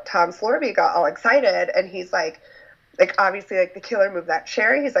so Tom Slorby got all excited, and he's like obviously like the killer moved that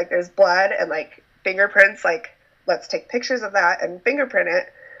chair. He's like, there's blood and like fingerprints, like let's take pictures of that and fingerprint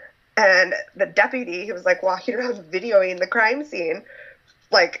it. And the deputy, he was like walking around videoing the crime scene.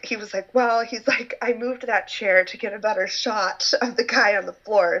 Like, he was like, well, he's like, I moved that chair to get a better shot of the guy on the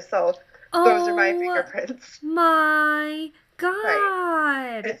floor. So those are my fingerprints. My God.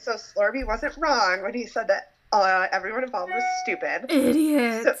 Right. And so Slorby wasn't wrong when he said that everyone involved was stupid.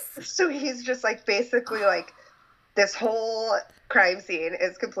 Idiots. So he's just like, basically like, this whole crime scene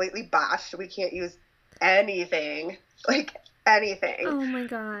is completely botched. We can't use anything. Like, anything. Oh my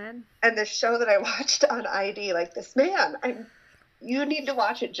God. And the show that I watched on ID, like, this man, you need to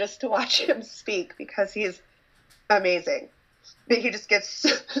watch it just to watch him speak, because he's amazing. But he just gets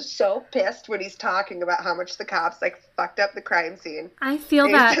so pissed when he's talking about how much the cops like fucked up the crime scene. I feel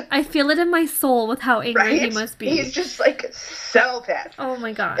that. I feel it in my soul with how angry he must be. He's just like so pissed. Oh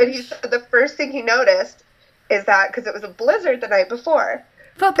my God. And the first thing he noticed is that because it was a blizzard the night before.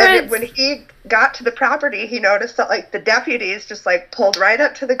 Footprints. And when he got to the property, he noticed that, like, the deputies just, like, pulled right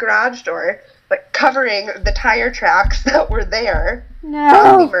up to the garage door, like, covering the tire tracks that were there from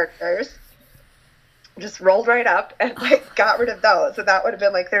the murders. Just rolled right up and, like, got rid of those. So that would have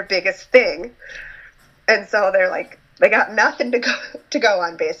been, like, their biggest thing. And so they're, like, they got nothing to go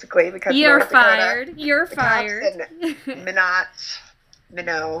on, basically, because You're fired. You're fired. Minot, they're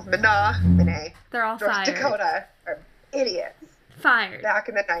all North fired. Dakota are idiots. Fired. Back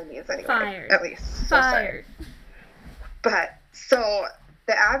in the 90s, anyway. Fired. At least. Fired. But, so,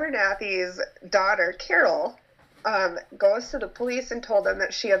 the Abernathy's daughter, Carol, goes to the police and told them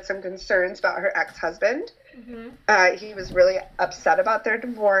that she had some concerns about her ex-husband. He was really upset about their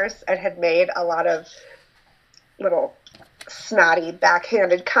divorce and had made a lot of little snotty,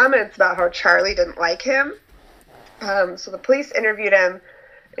 backhanded comments about how Charlie didn't like him. So the police interviewed him,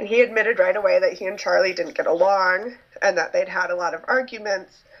 and he admitted right away that he and Charlie didn't get along and that they'd had a lot of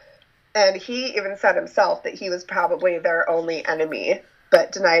arguments. And he even said himself that he was probably their only enemy,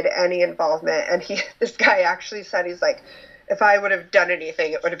 but denied any involvement. And this guy actually said, he's like, if I would have done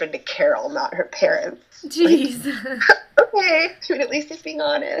anything, it would have been to Carol, not her parents. Jeez. Like, okay. I mean, at least he's being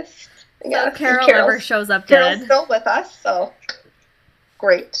honest. So Carol never shows up dead. Carol's still with us, so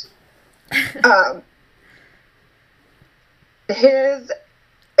great. His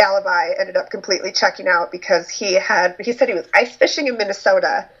alibi ended up completely checking out because he said he was ice fishing in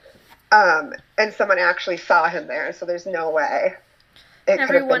Minnesota, and someone actually saw him there, so there's no way it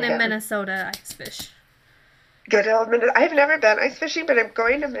Everyone in Minnesota ice fish. Good old Minnesota. I've never been ice fishing, but I'm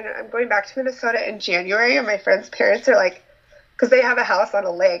going back to Minnesota in January, and my friend's parents are like, because they have a house on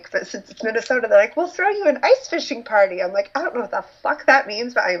a lake, but since it's Minnesota, they're like, we'll throw you an ice fishing party. I'm like, I don't know what the fuck that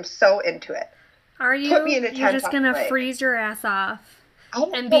means, but I am so into it. Are you? Put me in a You're just going to freeze your ass off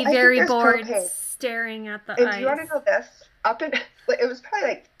and be very bored staring at the ice. And do you want to know this? It was probably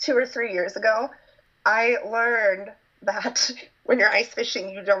like 2 or 3 years ago, I learned that when you're ice fishing,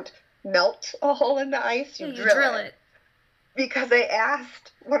 you don't melt a hole in the ice, you drill it. because I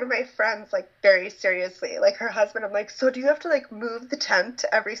asked one of my friends, like, very seriously, like, her husband, I'm like, so do you have to, like, move the tent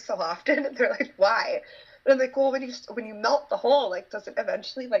every so often? And they're like, why? And I'm like, well, when you melt the hole, like, does it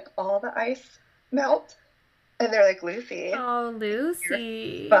eventually, like, all the ice melt? And they're like, Lucy, Oh, you're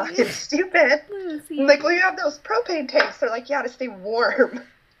Lucy. fucking stupid. Lucy. I'm like, well, you have those propane tanks. They're like, yeah, to stay warm.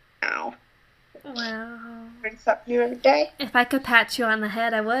 Ow. Wow. Learn something new every day. If I could pat you on the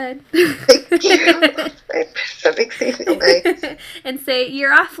head, I would. Thank you. That makes me feel nice. And say,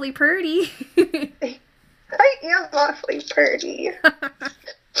 you're awfully pretty. I am awfully pretty.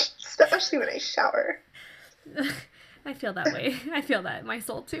 Especially when I shower. I feel that way. I feel that in my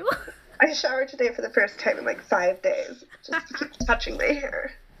soul, too. I showered today for the first time in like 5 days. Just to keep touching my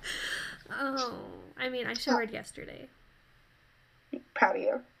hair. Oh, I mean, I showered yesterday. Proud of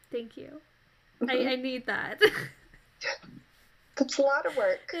you. Thank you. I need that. It's a lot of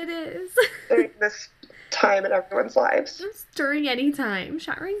work. It is. During this time in everyone's lives. Just during any time.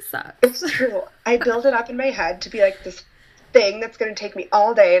 Showering sucks. It's true. I build it up in my head to be like this thing that's going to take me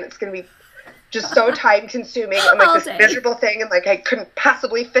all day, and it's going to be just so time consuming and like this miserable thing, and like I couldn't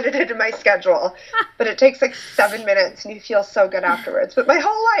possibly fit it into my schedule. But it takes like 7 minutes and you feel so good afterwards. But my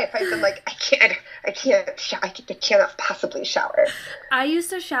whole life I've been like, I cannot possibly shower. I used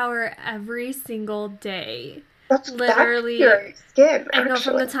to shower every single day. That's literally your skin. I know,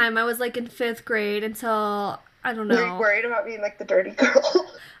 from the time I was like in 5th grade until, I don't know. Were you worried about being like the dirty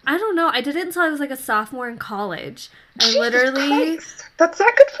girl? I don't know. I did it until I was like a sophomore in college. Jesus Christ. That's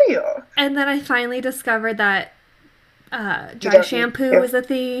not good for you. And then I finally discovered that dry shampoo was a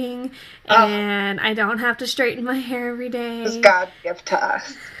thing, and I don't have to straighten my hair every day. It's God's gift to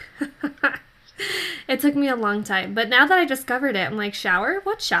us. It took me a long time, but now that I discovered it, I'm like, shower?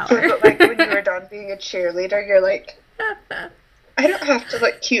 What shower? Like when you were done being a cheerleader, you're like, I don't have to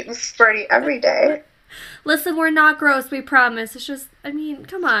look cute and sporty every day. Listen, we're not gross, we promise. It's just, I mean,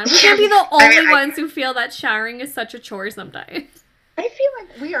 come on. We can't be the only ones who feel that showering is such a chore sometimes. I feel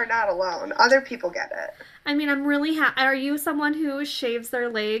like we are not alone. Other people get it. I mean, I'm really happy. Are you someone who shaves their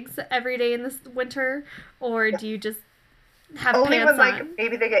legs every day in this winter? Or do you just have only pants when, on? like,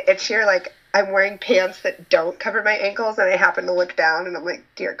 maybe they get itchier, like, I'm wearing pants that don't cover my ankles, and I happen to look down, and I'm like,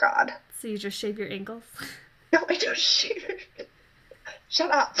 dear God. So you just shave your ankles? No, I don't shave it.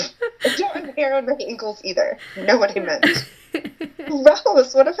 Shut up. I don't have hair on my ankles either. Know what I meant.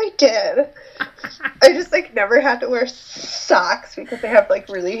 Gross, what if I did? I just, like, never had to wear socks because they have, like,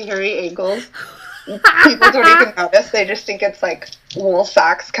 really hairy ankles. People don't even notice. They just think it's, like, wool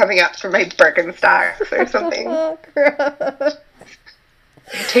socks coming up from my Birkenstocks or something. Oh, gross.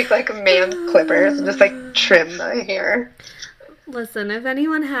 I take, like, man's clippers and just, like, trim my hair. Listen, if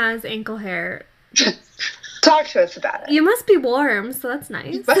anyone has ankle hair, talk to us about it. You must be warm, so that's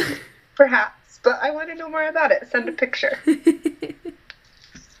nice. Perhaps, but I want to know more about it. Send a picture.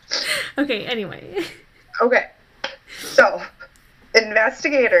 Okay, anyway. Okay. So,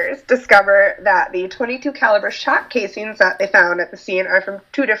 investigators discover that the .22 caliber shot casings that they found at the scene are from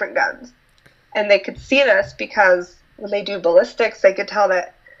 2 different guns. And they could see this because when they do ballistics, they could tell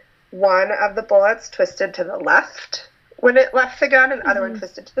that one of the bullets twisted to the left when it left the gun, and the other one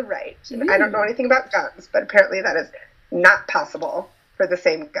twisted to the right. And I don't know anything about guns, but apparently that is not possible for the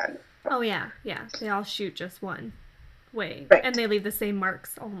same gun. Oh, yeah. They all shoot just one way. Right. And they leave the same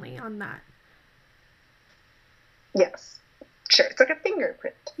marks only on that. Yes. Sure, it's like a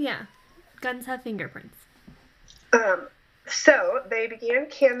fingerprint. Yeah. Guns have fingerprints. So they began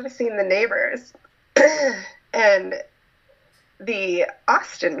canvassing the neighbors, and the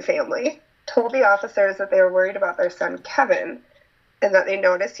Austin family told the officers that they were worried about their son Kevin, and that they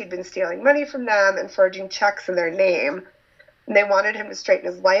noticed he'd been stealing money from them and forging checks in their name. And they wanted him to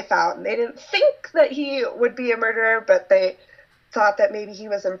straighten his life out, and they didn't think that he would be a murderer, but they thought that maybe he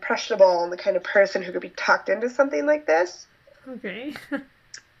was impressionable and the kind of person who could be talked into something like this. Okay.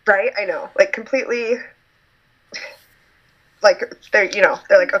 Right? I know. Like, completely, like, they're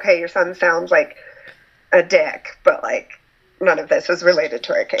like, okay, your son sounds like a dick, but, like, none of this was related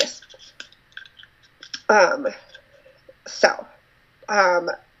to our case. And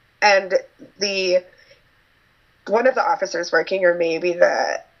one of the officers working, or maybe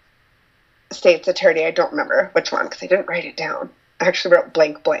the state's attorney, I don't remember which one, because I didn't write it down. I actually wrote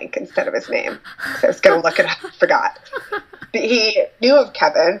blank blank instead of his name. So I was going to look it up, forgot. But he knew of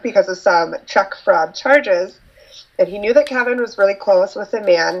Kevin because of some check fraud charges, and he knew that Kevin was really close with a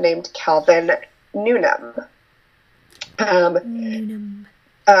man named Calvin Noonan.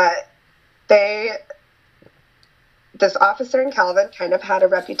 This officer and Calvin kind of had a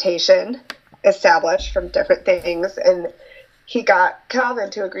reputation established from different things, and he got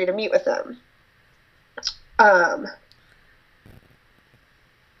Calvin to agree to meet with him.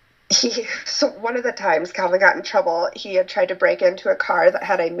 So one of the times Calvin got in trouble, he had tried to break into a car that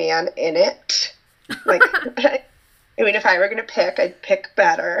had a man in it. Like, I mean, if I were going to pick, I'd pick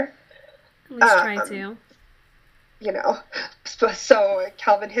better. At least try to. You know, so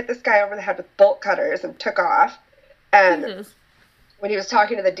Calvin hit this guy over the head with bolt cutters and took off. And Jesus. when he was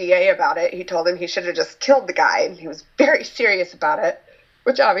talking to the DA about it, he told him he should have just killed the guy, and he was very serious about it,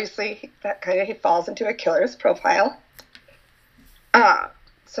 which obviously that kind of falls into a killer's profile.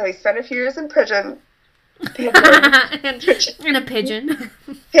 So he spent a few years in prison. And a pigeon.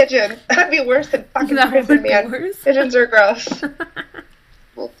 Pigeon. That'd be worse than fucking prison, man. Pigeons are gross.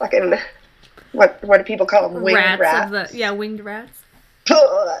 Well, fucking, what do people call them? Winged rats. Winged rats.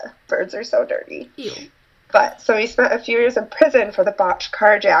 Birds are so dirty. Ew. But, so he spent a few years in prison for the botched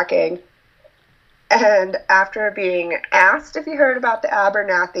carjacking. And after being asked if he heard about the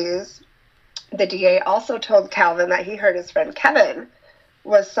Abernathys, the DA also told Calvin that he heard his friend Kevin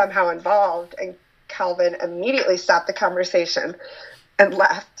was somehow involved, and Calvin immediately stopped the conversation and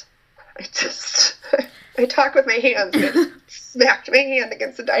left. I talk with my hands and smacked my hand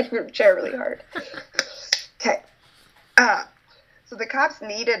against the dining room chair really hard. Okay. So the cops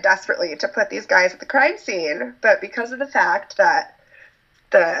needed desperately to put these guys at the crime scene, but because of the fact that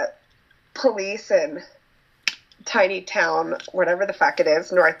the police in tiny town, whatever the fuck it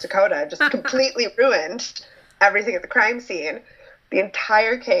is, North Dakota, just completely ruined everything at the crime scene, the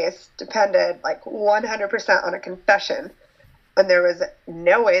entire case depended like 100% on a confession, and there was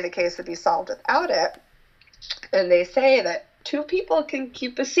no way the case would be solved without it. And they say that two people can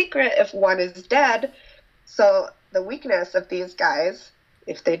keep a secret if one is dead. So the weakness of these guys,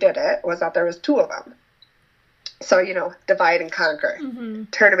 if they did it, was that there was two of them. So, you know, divide and conquer. Mm-hmm.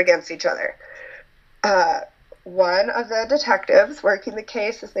 Turn them against each other. One of the detectives working the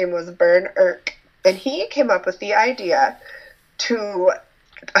case, his name was Vern Irk, and he came up with the idea to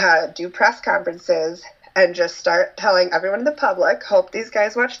do press conferences and just start telling everyone in the public, hope these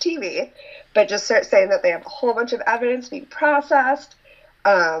guys watch TV, but just start saying that they have a whole bunch of evidence being processed,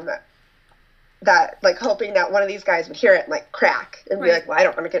 that, like, hoping that one of these guys would hear it and, like, crack and be like, well, I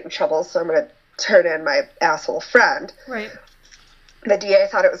don't want to get in trouble, so I'm going to turn in my asshole friend. Right. The DA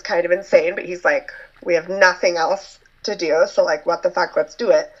thought it was kind of insane, but he's like, we have nothing else to do, so, like, what the fuck, let's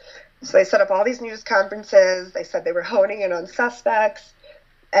do it. So they set up all these news conferences. They said they were honing in on suspects,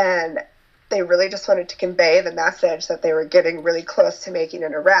 and they really just wanted to convey the message that they were getting really close to making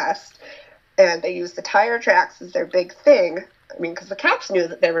an arrest. And they used the tire tracks as their big thing. I mean, because the cops knew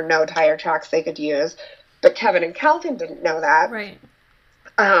that there were no tire tracks they could use, but Kevin and Calvin didn't know that. Right.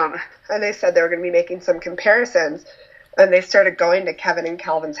 And they said they were going to be making some comparisons, and they started going to Kevin and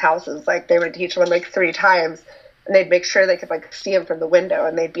Calvin's houses. Like, they would each one, like, 3 times, and they'd make sure they could, like, see them from the window,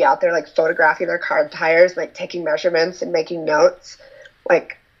 and they'd be out there, like, photographing their car tires, like, taking measurements and making notes,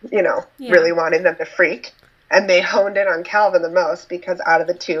 like, you know, really wanting them to freak. And they honed in on Calvin the most because out of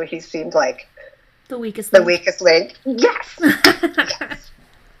the two, he seemed like the weakest link. Yes. Yes.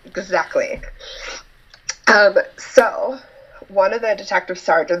 Exactly. So one of the detective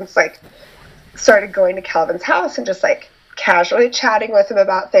sergeants, like, started going to Calvin's house and just, like, casually chatting with him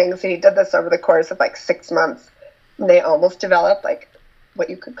about things. And he did this over the course of, like, 6 months. And they almost developed, like, what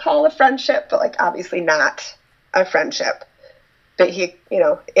you could call a friendship, but, like, obviously not a friendship. But he, you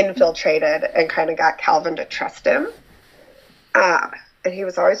know, infiltrated and kind of got Calvin to trust him. And he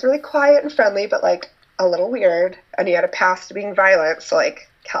was always really quiet and friendly, but, like, a little weird. And he had a past to being violent, so, like,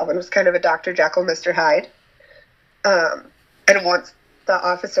 Calvin was kind of a Dr. Jekyll, Mr. Hyde. And once the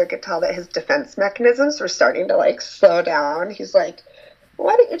officer could tell that his defense mechanisms were starting to, like, slow down, he's like,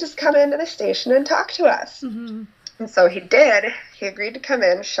 why don't you just come into the station and talk to us? Mm-hmm. And so he did. He agreed to come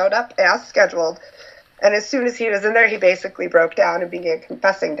in, showed up as scheduled, and as soon as he was in there, he basically broke down and began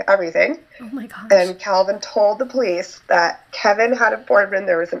confessing to everything. Oh, my gosh. And Calvin told the police that Kevin had informed him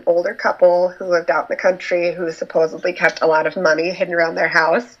there was an older couple who lived out in the country who supposedly kept a lot of money hidden around their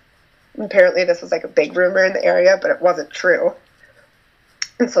house. And apparently this was, like, a big rumor in the area, but it wasn't true.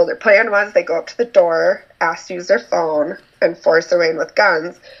 And so their plan was they go up to the door, ask to use their phone, and force their way in with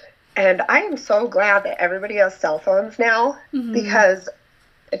guns. And I am so glad that everybody has cell phones now, because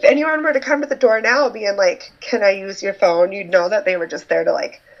if anyone were to come to the door now being like, can I use your phone? You'd know that they were just there to,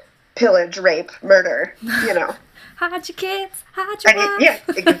 like, pillage, rape, murder, you know. Hide your kids, hide your wife. Yeah,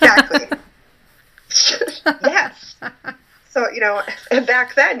 exactly. Yes. So, you know, and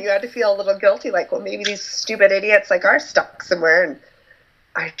back then you had to feel a little guilty, like, well, maybe these stupid idiots, like, are stuck somewhere and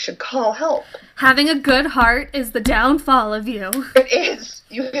I should call help. Having a good heart is the downfall of you. It is.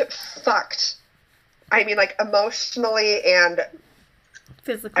 You get fucked. I mean, like, emotionally and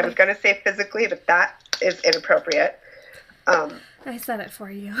physically. I was going to say physically, but that is inappropriate. I said it for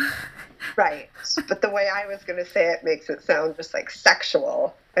you. Right. But the way I was going to say it makes it sound just like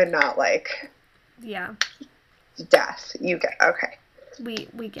sexual and not like Yeah. death. You get, okay.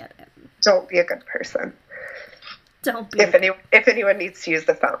 We get it. Don't be a good person. Don't be. If anyone needs to use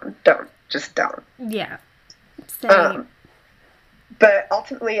the phone, don't. Just don't. Yeah. Same. But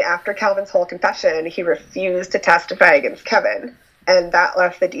ultimately, after Calvin's whole confession, he refused to testify against Kevin. And that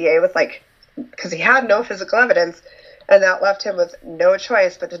left the DA with, like, because he had no physical evidence, and that left him with no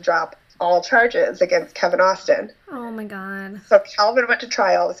choice but to drop all charges against Kevin Austin. Oh, my God. So Calvin went to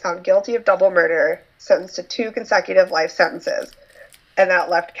trial, was found guilty of double murder, sentenced to 2 consecutive life sentences. And that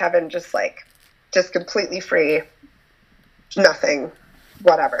left Kevin just completely free, nothing,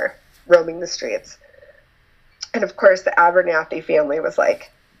 whatever, roaming the streets. And of course, the Abernathy family was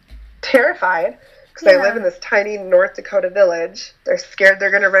like terrified because they live in this tiny North Dakota village. They're scared they're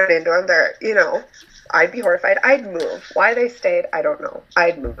going to run into him. I'd be horrified. I'd move. Why they stayed, I don't know.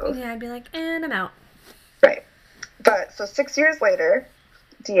 I'd move. Yeah, I'd be like, and I'm out. Right. But so 6 years later,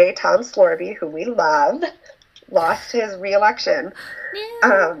 DA Tom Slorby, who we love, lost his re-election.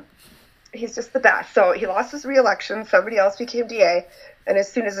 Yeah. He's just the best. So he lost his re-election. Somebody else became DA. And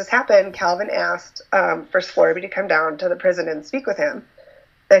as soon as this happened, Calvin asked for Slorby to come down to the prison and speak with him.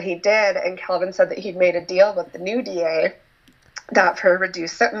 And he did. And Calvin said that he'd made a deal with the new DA that for a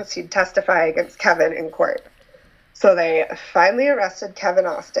reduced sentence, he'd testify against Kevin in court. So they finally arrested Kevin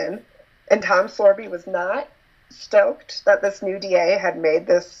Austin. And Tom Slorby was not stoked that this new DA had made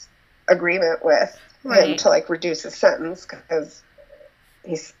this agreement with him to, like, reduce his sentence because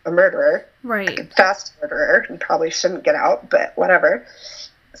he's a murderer. Right. Confessed murderer and probably shouldn't get out, but whatever.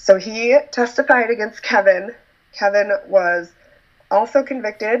 So he testified against Kevin. Kevin was also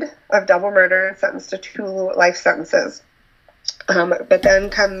convicted of double murder and sentenced to 2 life sentences. But then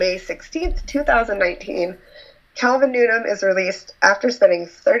come May 16th, 2019, Calvin Newnham is released after spending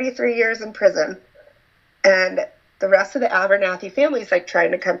 33 years in prison. And the rest of the Abernathy family is, like,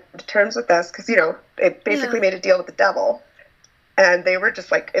 trying to come to terms with this because, it basically made a deal with the devil. And they were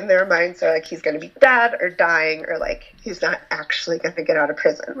just, like, in their minds, they're like, he's going to be dead or dying or, like, he's not actually going to get out of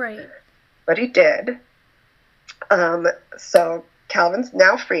prison. Right. But he did. So Calvin's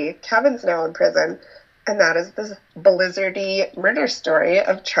now free. Kevin's now in prison. And that is the blizzardy murder story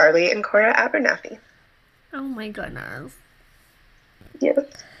of Charlie and Cora Abernathy. Oh, my goodness. Yes.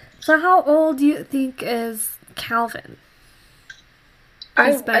 So how old do you think is Calvin? When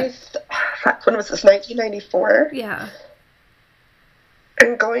was this, 1994? Yeah.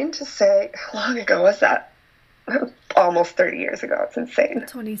 I'm going to say, how long ago was that? Almost 30 years ago. It's insane.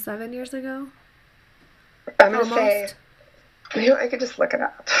 27 years ago? I'm going to say, I could just look it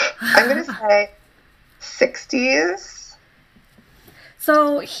up. I'm going to say 60s.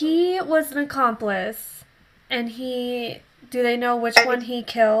 So he was an accomplice, and do they know which one he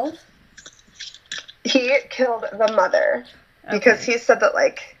killed? He killed the mother because he said that,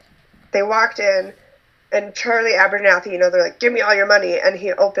 like, they walked in and Charlie Abernathy, they're like, give me all your money. And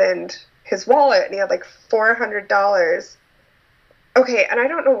he opened his wallet and he had like $400. Okay, and I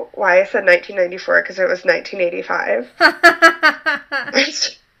don't know why I said 1994 because it was 1985.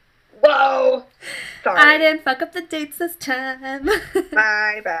 Whoa! Sorry. I didn't fuck up the dates this time.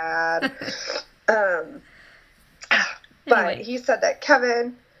 My bad. But Anyway. he said that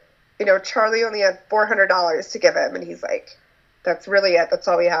Kevin, Charlie only had $400 to give him. And he's like, that's really it. That's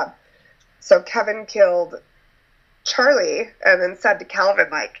all we have. So Kevin killed Charlie and then said to Calvin,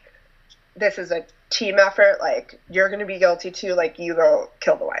 like, this is a team effort. Like, you're going to be guilty too. Like, you go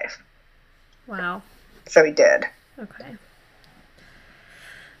kill the wife. Wow. So he did. Okay.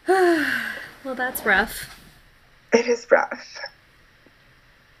 Well, that's rough. It is rough.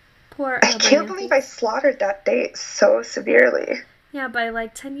 Poor I can't believe I slaughtered that date so severely. Yeah, by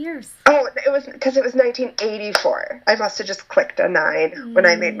like 10 years. Oh, it was because it was 1984. I must have just clicked a 9 when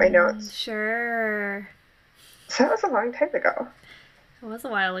I made my notes. Sure. So that was a long time ago. It was a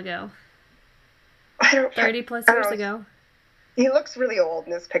while ago. 30 plus years ago. He looks really old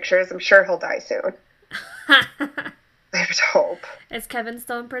in his pictures. I'm sure he'll die soon. I would hope. Is Kevin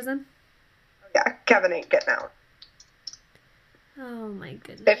still in prison? Yeah, Kevin ain't getting out. Oh my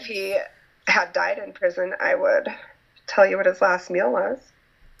goodness. If he had died in prison, I would tell you what his last meal was.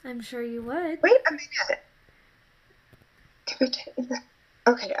 I'm sure you would. Wait a minute.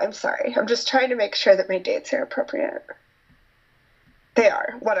 Okay, I'm sorry. I'm just trying to make sure that my dates are appropriate. They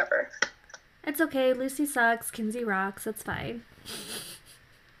are. Whatever. It's okay. Lucy sucks. Kinsey rocks. It's fine.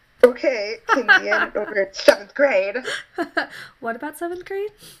 Okay, Kinsey, and over in 7th grade. What about 7th grade?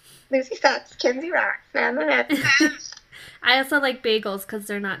 Lucy sucks. Kinsey rocks. I also like bagels because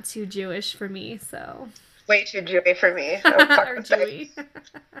they're not too Jewish for me, so. way too Jewy for me. I would fuck Or with Jewy.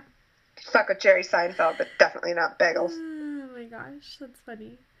 fuck with Jerry Seinfeld, but definitely not bagels. Oh my gosh, that's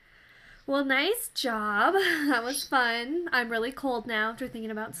funny. Well, nice job. That was fun. I'm really cold now after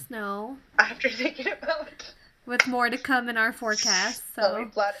thinking about snow. After thinking about With more to come in our forecast. Snowy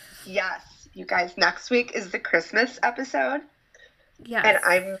So blood. Yes, you guys, next week is the Christmas episode. yes. And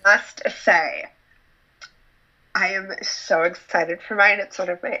I must say, I am so excited for mine. It's one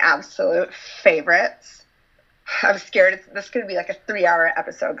of my absolute favorites. I'm scared this is going to be like a 3-hour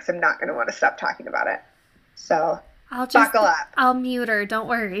episode because I'm not going to want to stop talking about it. So buckle up. I'll mute her. Don't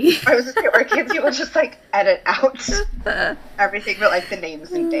worry. I was just going to say, or Kinsey will just like edit out everything but like the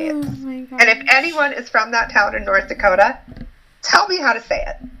names and dates. Oh my gosh. And if anyone is from that town in North Dakota, tell me how to say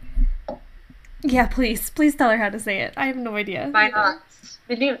it. Yeah, please tell her how to say it. I have no idea. Why not?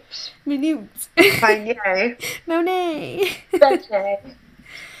 Minute. Minute. Fine. Monet. Okay.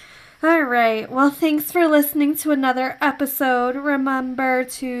 All right. Well, thanks for listening to another episode. Remember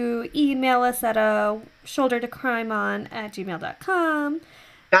to email us at shouldertocrimeon@gmail.com.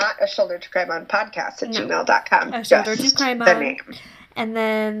 Not a shoulder to crime on podcast at gmail.com. A shoulder to Just crime the on. name. And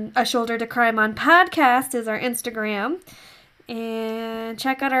then a shoulder to crime on podcast is our Instagram. And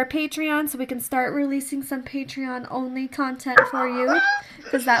check out our Patreon so we can start releasing some Patreon-only content for you,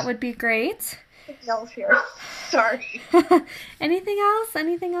 because that would be great. Yells here. Sorry. Anything else?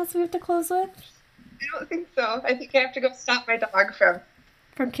 Anything else we have to close with? I don't think so. I think I have to go stop my dog from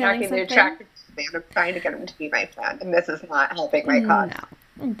killing the something? attractive man. I'm trying to get him to be my friend, and this is not helping my cause.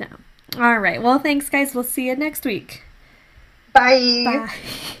 No. All right. Well, thanks, guys. We'll see you next week. Bye.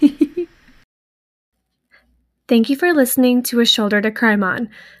 Bye. Thank you for listening to A Shoulder to Crime On.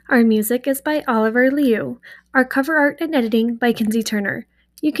 Our music is by Oliver Liu. Our cover art and editing by Kinsey Turner.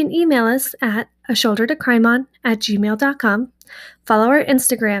 You can email us at ashouldertocrimeon@gmail.com, follow our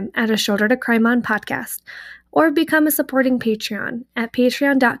Instagram at ashouldertocrimeonpodcast, or become a supporting Patreon at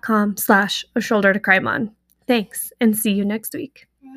patreon.com/ashouldertocrimeon. Thanks, and see you next week.